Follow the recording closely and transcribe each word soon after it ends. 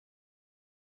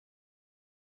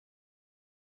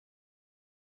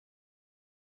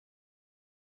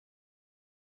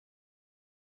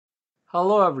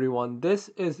Hello everyone, this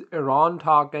is Iran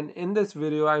Talk, and in this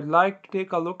video I'd like to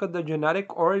take a look at the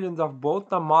genetic origins of both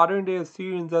the modern day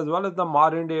Assyrians as well as the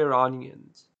modern day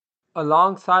Iranians.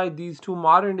 Alongside these two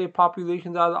modern day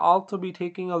populations, I'll also be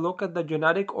taking a look at the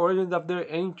genetic origins of their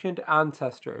ancient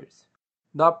ancestors.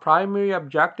 The primary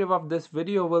objective of this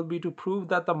video will be to prove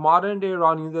that the modern day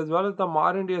Iranians as well as the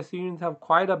modern day Assyrians have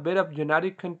quite a bit of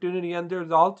genetic continuity, and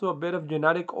there's also a bit of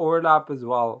genetic overlap as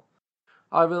well.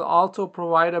 I will also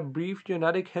provide a brief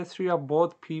genetic history of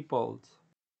both peoples.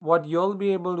 What you'll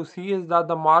be able to see is that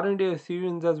the modern day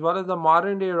Assyrians as well as the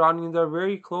modern day Iranians are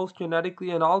very close genetically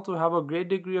and also have a great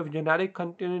degree of genetic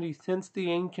continuity since the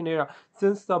ancient era,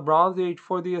 since the Bronze Age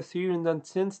for the Assyrians and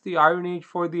since the Iron Age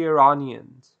for the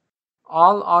Iranians.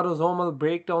 All autosomal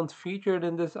breakdowns featured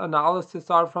in this analysis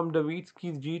are from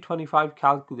Davitsky's G25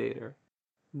 calculator.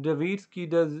 Davitsky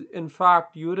does in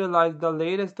fact utilize the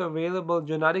latest available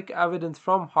genetic evidence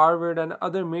from Harvard and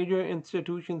other major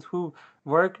institutions who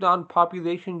worked on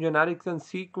population genetics and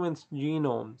sequenced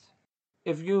genomes.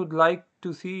 If you'd like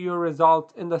to see your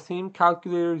results in the same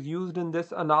calculators used in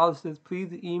this analysis,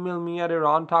 please email me at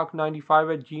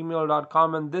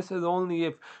irantalk95@gmail.com, and this is only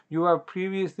if you have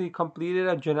previously completed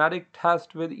a genetic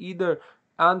test with either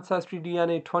Ancestry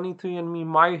DNA, 23andMe,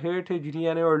 MyHeritage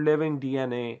DNA, or Living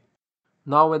DNA.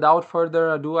 Now, without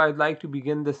further ado, I'd like to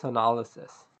begin this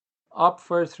analysis. Up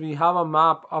first, we have a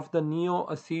map of the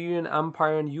Neo-Assyrian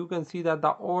Empire, and you can see that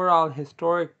the overall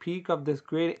historic peak of this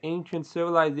great ancient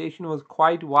civilization was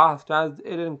quite vast, as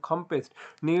it encompassed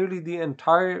nearly the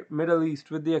entire Middle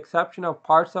East with the exception of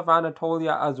parts of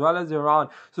Anatolia as well as Iran.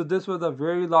 So this was a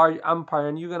very large empire,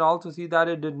 and you can also see that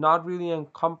it did not really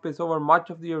encompass over much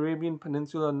of the Arabian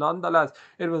Peninsula. Nonetheless,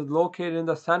 it was located in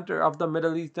the center of the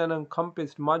Middle East and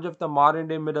encompassed much of the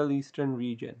modern-day Middle Eastern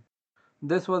region.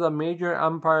 This was a major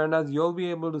empire, and as you'll be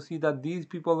able to see that these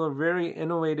people were very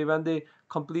innovative and they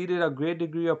completed a great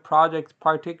degree of projects,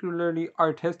 particularly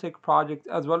artistic projects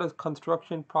as well as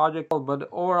construction projects. But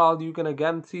overall, you can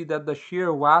again see that the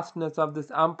sheer vastness of this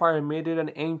empire made it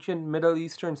an ancient Middle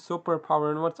Eastern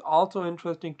superpower. And what's also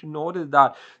interesting to note is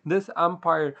that this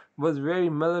empire was very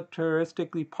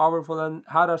militaristically powerful and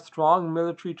had a strong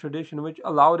military tradition which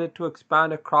allowed it to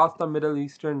expand across the Middle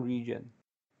Eastern region.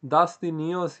 Thus, the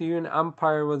Neo-Assyrian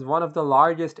Empire was one of the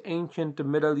largest ancient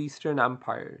Middle Eastern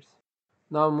empires.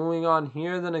 Now, moving on,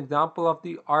 here's an example of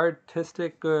the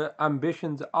artistic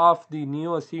ambitions of the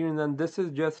Neo-Assyrians, and this is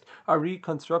just a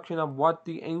reconstruction of what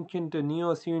the ancient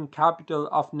Neo-Assyrian capital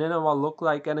of Nineveh looked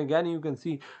like. And again, you can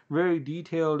see very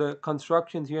detailed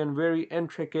constructions here and very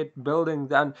intricate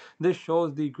buildings, and this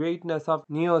shows the greatness of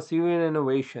Neo-Assyrian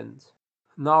innovations.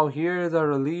 Now here is a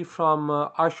relief from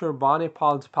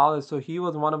Ashurbanipal's palace. So he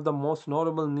was one of the most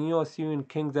notable Neo-Assyrian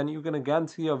kings, and you can again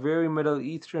see a very Middle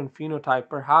Eastern phenotype,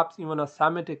 perhaps even a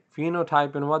Semitic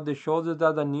phenotype, and what this shows is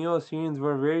that the Neo-Assyrians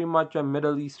were very much a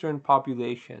Middle Eastern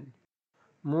population.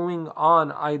 Moving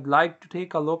on, I'd like to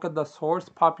take a look at the source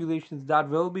populations that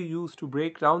will be used to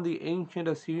break down the ancient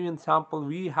Assyrian sample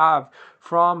we have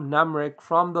from Nemric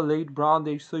from the late Bronze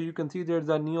Age. So you can see there's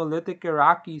a Neolithic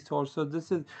Iraqi source. So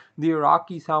this is the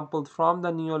Iraqi samples from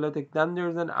the Neolithic. Then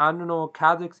there's an Androno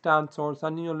Kazakhstan source,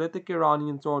 a Neolithic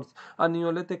Iranian source, a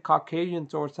Neolithic Caucasian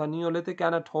source, a Neolithic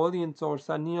Anatolian source,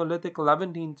 a Neolithic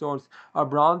Levantine source, a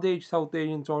Bronze Age South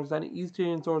Asian source, an East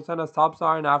Asian source, and a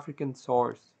Sub-Saharan African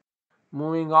source.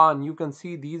 Moving on, you can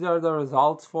see these are the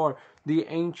results for the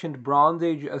ancient Bronze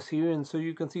Age Assyrians. So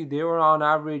you can see they were on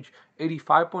average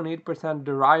 85.8%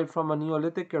 derived from a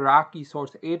Neolithic Iraqi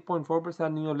source,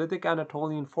 8.4% Neolithic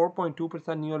Anatolian,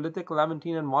 4.2% Neolithic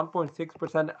Levantine, and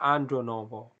 1.6%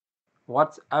 Andronovo.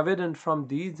 What's evident from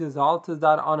these results is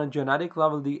that on a genetic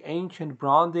level, the ancient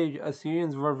Bronze Age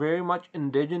Assyrians were very much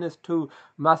indigenous to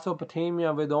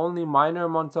Mesopotamia, with only minor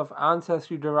amounts of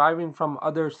ancestry deriving from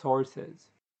other sources.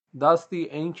 Thus, the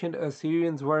ancient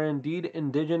Assyrians were indeed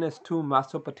indigenous to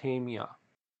Mesopotamia.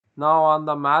 Now, on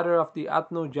the matter of the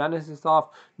ethnogenesis of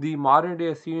the modern-day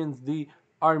Assyrians, the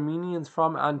Armenians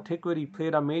from antiquity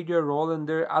played a major role in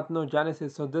their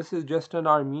ethnogenesis. So this is just an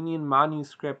Armenian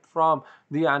manuscript from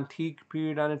the antique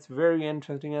period, and it's very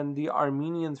interesting. And the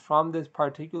Armenians from this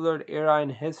particular era in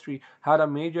history had a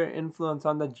major influence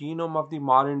on the genome of the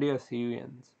modern-day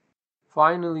Assyrians.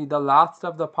 Finally, the last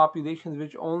of the populations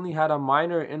which only had a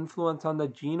minor influence on the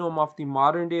genome of the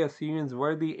modern-day Assyrians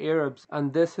were the Arabs,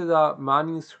 and this is a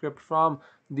manuscript from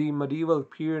the medieval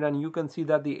period, and you can see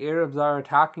that the Arabs are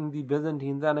attacking the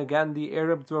Byzantines, and again the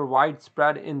Arabs were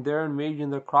widespread in their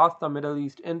invasions across the Middle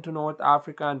East into North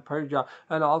Africa and Persia,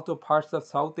 and also parts of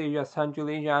South Asia, Central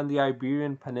Asia, and the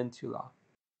Iberian Peninsula.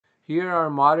 Here are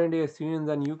modern day Assyrians,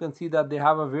 and you can see that they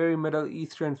have a very Middle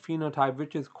Eastern phenotype,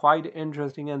 which is quite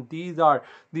interesting. And these are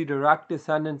the direct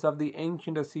descendants of the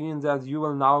ancient Assyrians, as you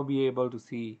will now be able to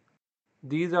see.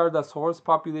 These are the source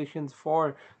populations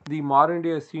for the modern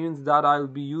day Assyrians that I'll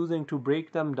be using to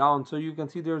break them down. So you can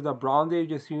see there's a Bronze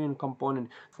Age Assyrian component,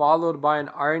 followed by an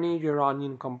Iron Age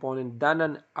Iranian component, then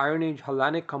an Iron Age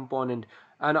Hellenic component,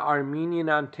 an Armenian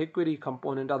Antiquity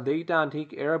component, a Late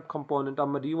Antique Arab component, a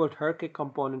Medieval Turkic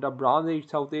component, a Bronze Age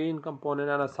South Asian component,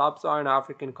 and a Sub-Saharan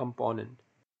African component.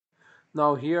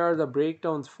 Now here are the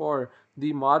breakdowns for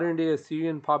the modern day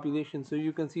Assyrian population. So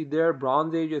you can see their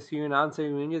Bronze Age Assyrian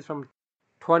ancestry ranges from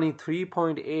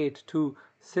 23.8 to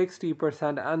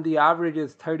 60%, and the average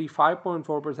is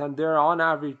 35.4%. They're on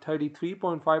average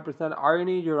 33.5% Iron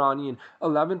Age Iranian,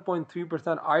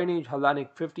 11.3% Iron Age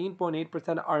Hellenic,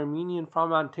 15.8% Armenian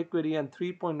from antiquity, and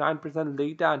 3.9%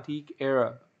 late antique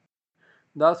Arab.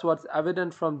 Thus, what's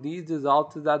evident from these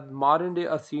results is that modern day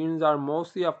Assyrians are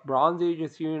mostly of Bronze Age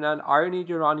Assyrian and Iron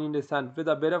Age Iranian descent, with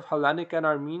a bit of Hellenic and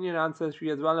Armenian ancestry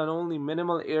as well, and only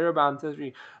minimal Arab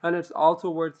ancestry. And it's also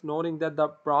worth noting that the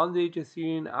Bronze Age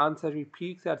Assyrian ancestry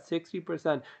peaks at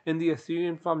 60% in the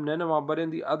Assyrian from Nineveh, but in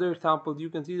the other samples you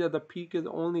can see that the peak is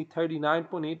only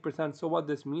 39.8%. So what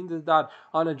this means is that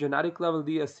on a genetic level,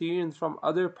 the Assyrians from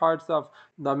other parts of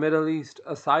the Middle East,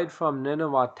 aside from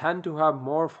Nineveh, tend to have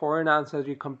more foreign ancestry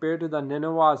compared to the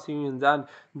Nineveh Assyrians, and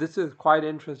this is quite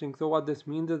interesting. So what this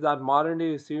means is that modern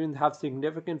day Assyrians have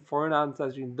significant foreign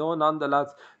ancestry, though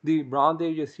nonetheless the Bronze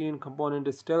Age Assyrian component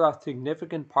is still a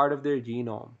significant part of their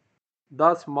genome.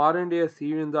 Thus, modern day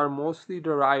Assyrians are mostly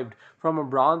derived from a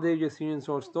Bronze Age Assyrian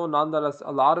source, though nonetheless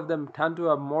a lot of them tend to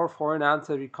have more foreign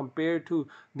ancestry compared to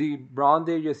the Bronze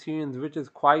Age Assyrians, which is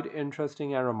quite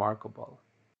interesting and remarkable.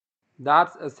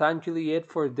 That's essentially it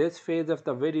for this phase of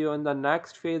the video. In the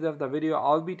next phase of the video,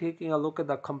 I'll be taking a look at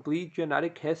the complete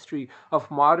genetic history of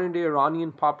modern day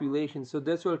Iranian population. So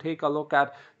this will take a look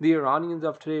at the Iranians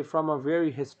of today from a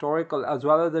very historical as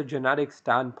well as a genetic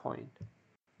standpoint.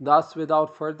 Thus,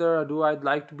 without further ado, I'd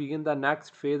like to begin the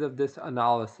next phase of this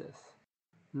analysis.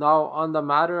 Now, on the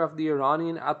matter of the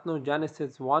Iranian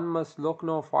ethnogenesis, one must look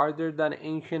no farther than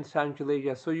ancient Central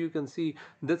Asia. So you can see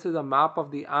this is a map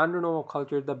of the Andronovo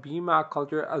culture, the BMAC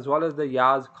culture, as well as the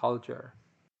Yaz culture.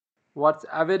 What's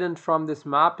evident from this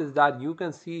map is that you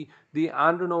can see the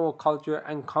Andronovo culture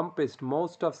encompassed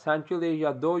most of Central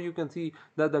Asia, though you can see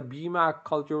that the BMAC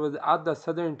culture was at the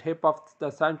southern tip of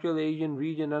the Central Asian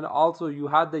region, and also you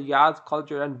had the Yaz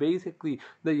culture, and basically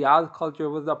the Yaz culture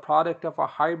was the product of a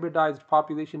hybridized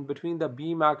population between the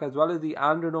BMAC as well as the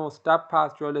Andronovo steppe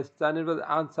pastoralists, and it was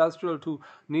ancestral to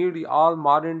nearly all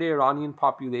modern day Iranian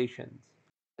populations.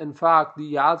 In fact,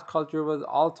 the Yaz culture was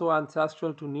also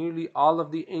ancestral to nearly all of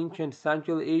the ancient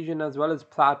Central Asian as well as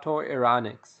Plateau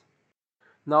Iranics.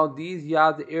 Now, these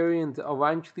Yaz Aryans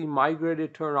eventually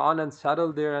migrated to Iran and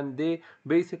settled there, and they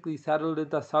basically settled in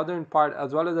the southern part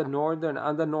as well as the northern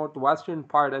and the northwestern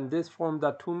part, and this formed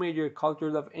the two major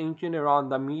cultures of ancient Iran,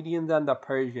 the Medians and the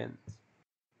Persians.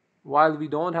 While we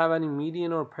don't have any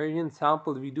Median or Persian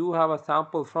samples, we do have a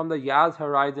sample from the Yaz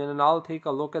horizon, and I'll take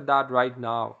a look at that right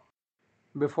now.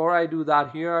 Before I do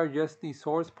that, here are just the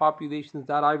source populations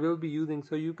that I will be using.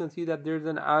 So you can see that there's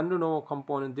an Andronovo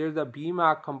component, there's a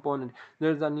BMAC component,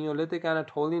 there's a Neolithic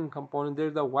Anatolian component,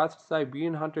 there's a West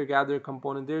Siberian hunter-gatherer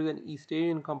component, there's an East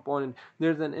Asian component,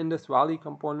 there's an Indus Valley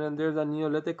component, and there's a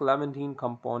Neolithic Levantine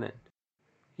component.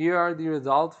 Here are the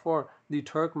results for the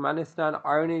Turkmenistan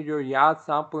Iron Age or Yaz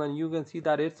sample, and you can see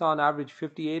that it's on average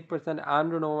 58%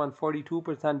 Andronovo and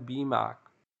 42% BMAC.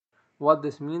 What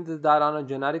this means is that on a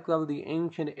genetic level, the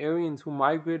ancient Aryans who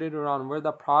migrated around were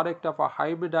the product of a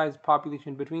hybridized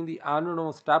population between the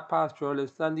Andronovo steppe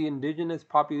pastoralists and the indigenous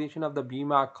population of the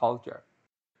BMAC culture.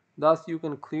 Thus, you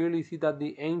can clearly see that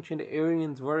the ancient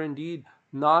Aryans were indeed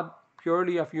not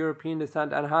purely of European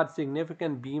descent and had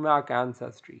significant BMAC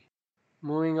ancestry.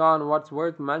 Moving on, what's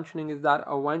worth mentioning is that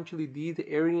eventually these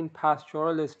Aryan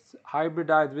pastoralists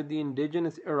hybridized with the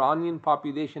indigenous Iranian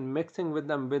population, mixing with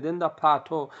them within the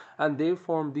plateau, and they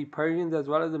formed the Persians as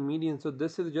well as the Medians. So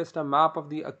this is just a map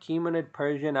of the Achaemenid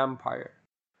Persian Empire.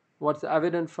 What's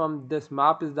evident from this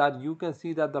map is that you can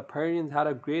see that the Persians had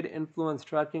a great influence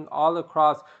stretching all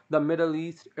across the Middle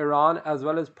East, Iran, as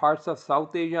well as parts of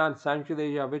South Asia and Central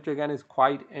Asia, which again is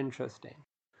quite interesting.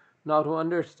 Now, to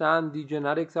understand the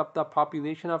genetics of the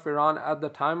population of Iran at the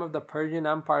time of the Persian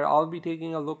Empire, I'll be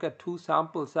taking a look at two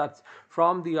sample sets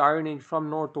from the Iron Age from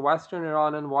northwestern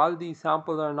Iran, and while these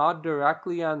samples are not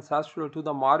directly ancestral to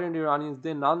the modern Iranians,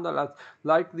 they nonetheless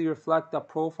likely reflect the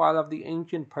profile of the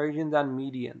ancient Persians and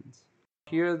Medians.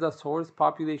 Here is the source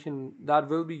population that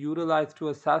will be utilized to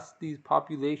assess these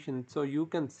populations. So you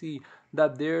can see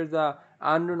that there's a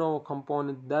Andronovo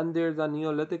component, then there's a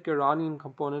Neolithic Iranian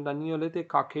component, a Neolithic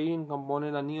Caucasian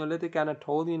component, a Neolithic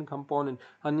Anatolian component,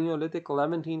 a Neolithic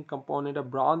Levantine component, a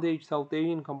Bronze Age South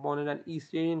Asian component, an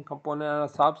East Asian component, and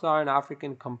a Sub-Saharan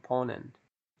African component.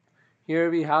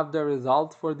 Here we have the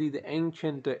results for the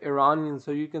ancient Iranians.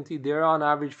 So you can see they're on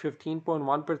average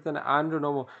 15.1%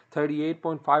 Andronovo,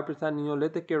 38.5%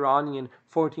 Neolithic Iranian,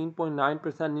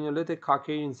 14.9% Neolithic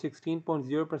Caucasian,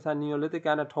 16.0% Neolithic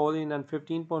Anatolian, and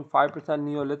 15.5%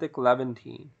 Neolithic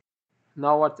Levantine.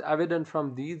 Now, what's evident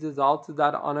from these results is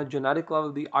that on a genetic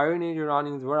level, the Iron Age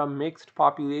Iranians were a mixed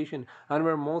population and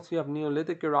were mostly of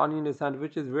Neolithic Iranian descent,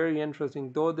 which is very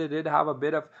interesting, though they did have a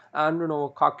bit of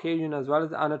Andronovo, Caucasian, as well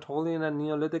as Anatolian and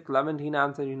Neolithic Levantine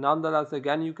ancestry. Nonetheless,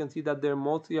 again, you can see that they're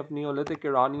mostly of Neolithic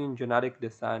Iranian genetic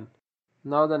descent.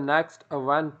 Now, the next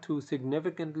event to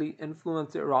significantly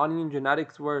influence Iranian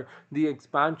genetics were the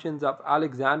expansions of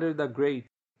Alexander the Great.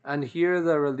 And here is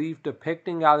a relief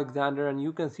depicting Alexander, and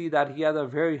you can see that he has a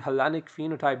very Hellenic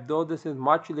phenotype, though this is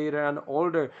much later, and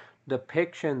older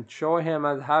depictions show him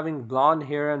as having blonde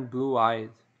hair and blue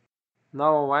eyes.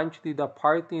 Now, eventually, the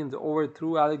Parthians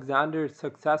overthrew Alexander's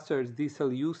successors, the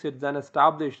Seleucids, and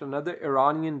established another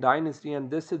Iranian dynasty.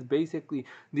 And this is basically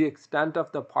the extent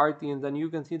of the Parthians. And you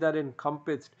can see that it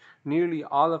encompassed nearly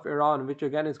all of Iran, which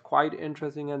again is quite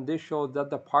interesting. And this shows that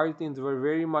the Parthians were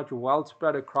very much well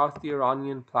spread across the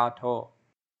Iranian plateau.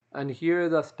 And here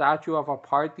is a statue of a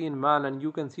Parthian man, and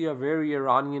you can see a very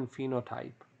Iranian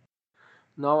phenotype.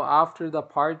 Now, after the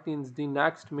Parthians, the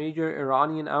next major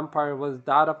Iranian empire was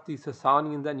that of the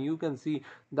Sasanians, and you can see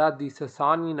that the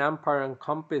Sasanian Empire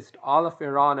encompassed all of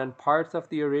Iran and parts of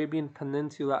the Arabian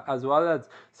Peninsula, as well as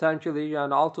Central Asia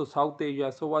and also South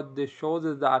Asia. So, what this shows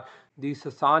is that the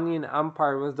Sasanian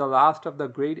Empire was the last of the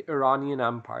great Iranian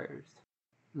empires.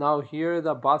 Now here is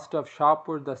a bust of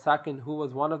Shapur II, who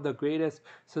was one of the greatest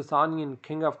Sasanian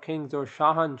king of kings or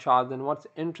Shahanshahs, and what's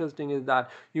interesting is that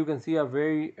you can see a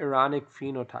very Iranic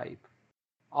phenotype.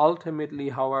 Ultimately,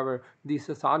 however, the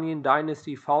Sasanian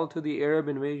dynasty fell to the Arab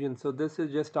invasion, so this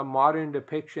is just a modern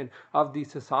depiction of the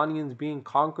Sasanians being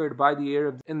conquered by the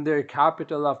Arabs in their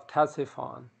capital of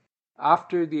Ctesiphon.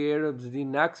 After the Arabs, the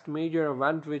next major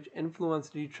event which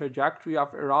influenced the trajectory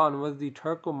of Iran was the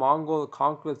Turco-Mongol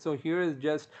conquest. So here is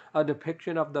just a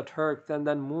depiction of the Turks, and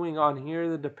then moving on, here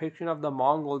is a depiction of the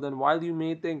Mongols. And while you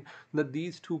may think that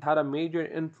these two had a major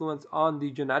influence on the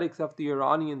genetics of the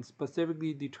Iranians,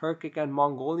 specifically the Turkic and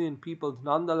Mongolian peoples,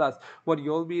 nonetheless, what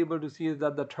you'll be able to see is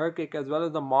that the Turkic as well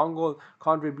as the Mongol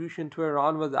contribution to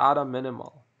Iran was at a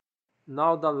minimal.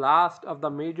 Now, the last of the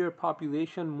major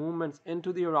population movements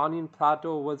into the Iranian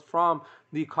plateau was from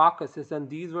the Caucasus, and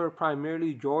these were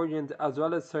primarily Georgians as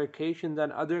well as Circassians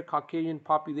and other Caucasian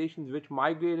populations which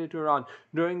migrated to Iran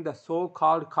during the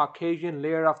so-called Caucasian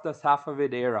layer of the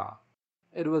Safavid era.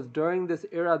 It was during this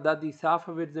era that the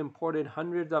Safavids imported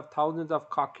hundreds of thousands of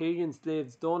Caucasian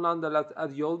slaves, though nonetheless,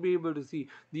 as you'll be able to see,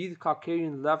 these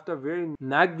Caucasians left a very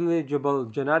negligible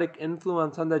genetic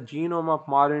influence on the genome of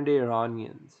modern-day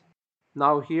Iranians.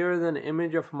 Now here is an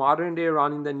image of modern day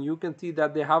Iranians, and you can see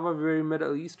that they have a very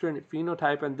Middle Eastern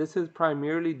phenotype, and this is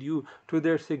primarily due to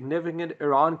their significant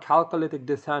Iran Chalcolithic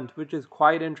descent, which is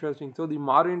quite interesting. So the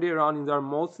modern day Iranians are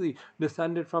mostly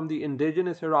descended from the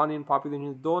indigenous Iranian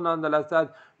populations, though nonetheless, as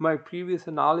my previous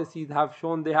analyses have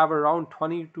shown, they have around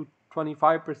 20 to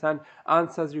 25%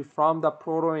 ancestry from the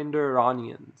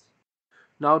Proto-Indo-Iranians.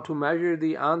 Now, to measure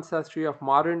the ancestry of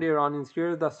modern day Iranians, here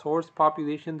is the source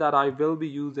population that I will be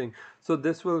using. So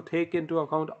this will take into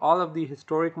account all of the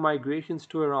historic migrations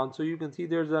to Iran. So you can see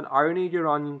there's an Iron Age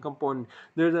Iranian component,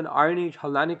 there's an Iron Age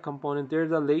Hellenic component,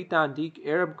 there's a late antique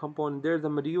Arab component, there's a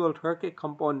medieval Turkic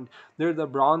component, there's a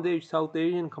Bronze Age South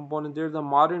Asian component, there's a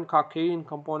modern Caucasian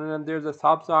component, and there's a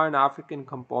Sub-Saharan African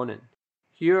component.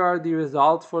 Here are the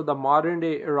results for the modern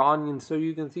day Iranians. So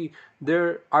you can see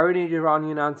their Iron Age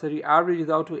Iranian ancestry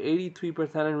averages out to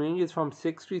 83% and ranges from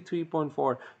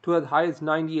 63.4 to as high as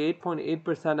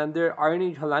 98.8%, and their Iron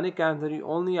Age Hellenic ancestry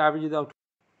only averages out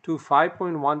to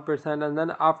 5.1%, and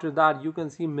then after that you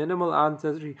can see minimal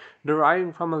ancestry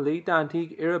deriving from a late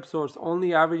antique Arab source,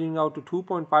 only averaging out to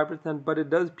 2.5%, but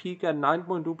it does peak at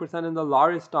 9.2% in the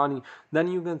Laristani. Then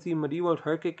you can see medieval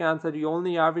Turkic ancestry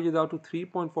only averages out to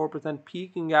 3.4%,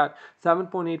 peaking at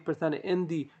 7.8% in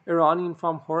the Iranian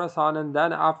from Khorasan, and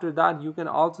then after that you can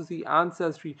also see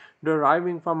ancestry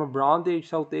deriving from a Bronze Age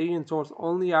South Asian source,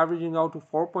 only averaging out to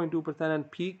 4.2%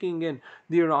 and peaking in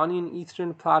the Iranian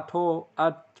Eastern Plateau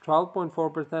at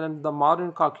 12.4%, and the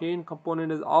modern Caucasian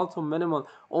component is also minimal,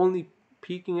 only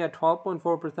peaking at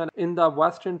 12.4% in the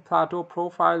Western Plateau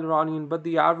Profile Iranian, but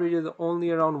the average is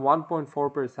only around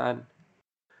 1.4%.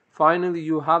 Finally,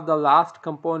 you have the last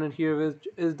component here, which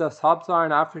is the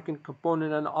sub-Saharan African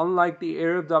component, and unlike the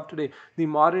Arabs of today, the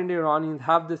modern-day Iranians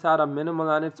have this at a minimal,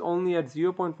 and it's only at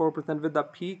 0.4%, with the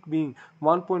peak being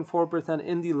 1.4%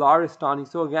 in the Laristani.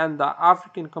 So again, the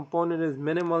African component is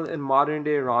minimal in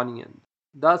modern-day Iranians.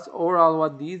 Thus, overall,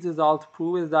 what these results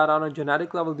prove is that on a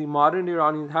genetic level, the modern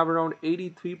Iranians have around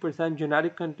 83%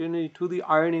 genetic continuity to the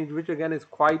Iron Age, which again is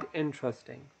quite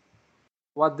interesting.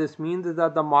 What this means is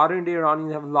that the modern day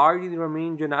Iranians have largely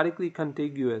remained genetically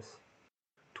contiguous.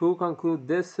 To conclude,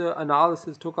 this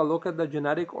analysis took a look at the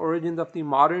genetic origins of the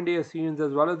modern day Assyrians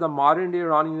as well as the modern day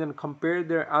Iranians and compared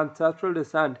their ancestral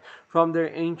descent from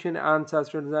their ancient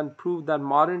ancestors and proved that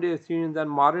modern day Assyrians and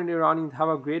modern day Iranians have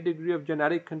a great degree of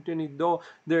genetic continuity, though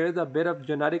there is a bit of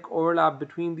genetic overlap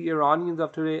between the Iranians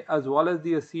of today as well as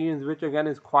the Assyrians, which again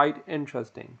is quite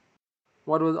interesting.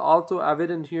 What was also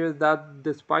evident here is that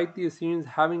despite the Assyrians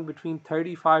having between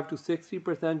 35 to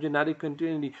 60% genetic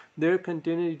continuity, their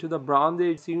continuity to the Bronze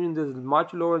Age Assyrians is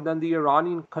much lower than the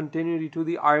Iranian continuity to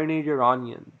the Iron Age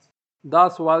Iranians.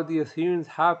 Thus, while the Assyrians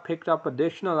have picked up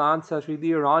additional ancestry,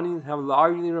 the Iranians have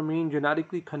largely remained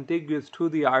genetically contiguous to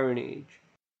the Iron Age.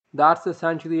 That's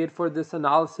essentially it for this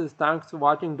analysis. Thanks for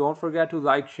watching. Don't forget to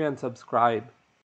like, share, and subscribe.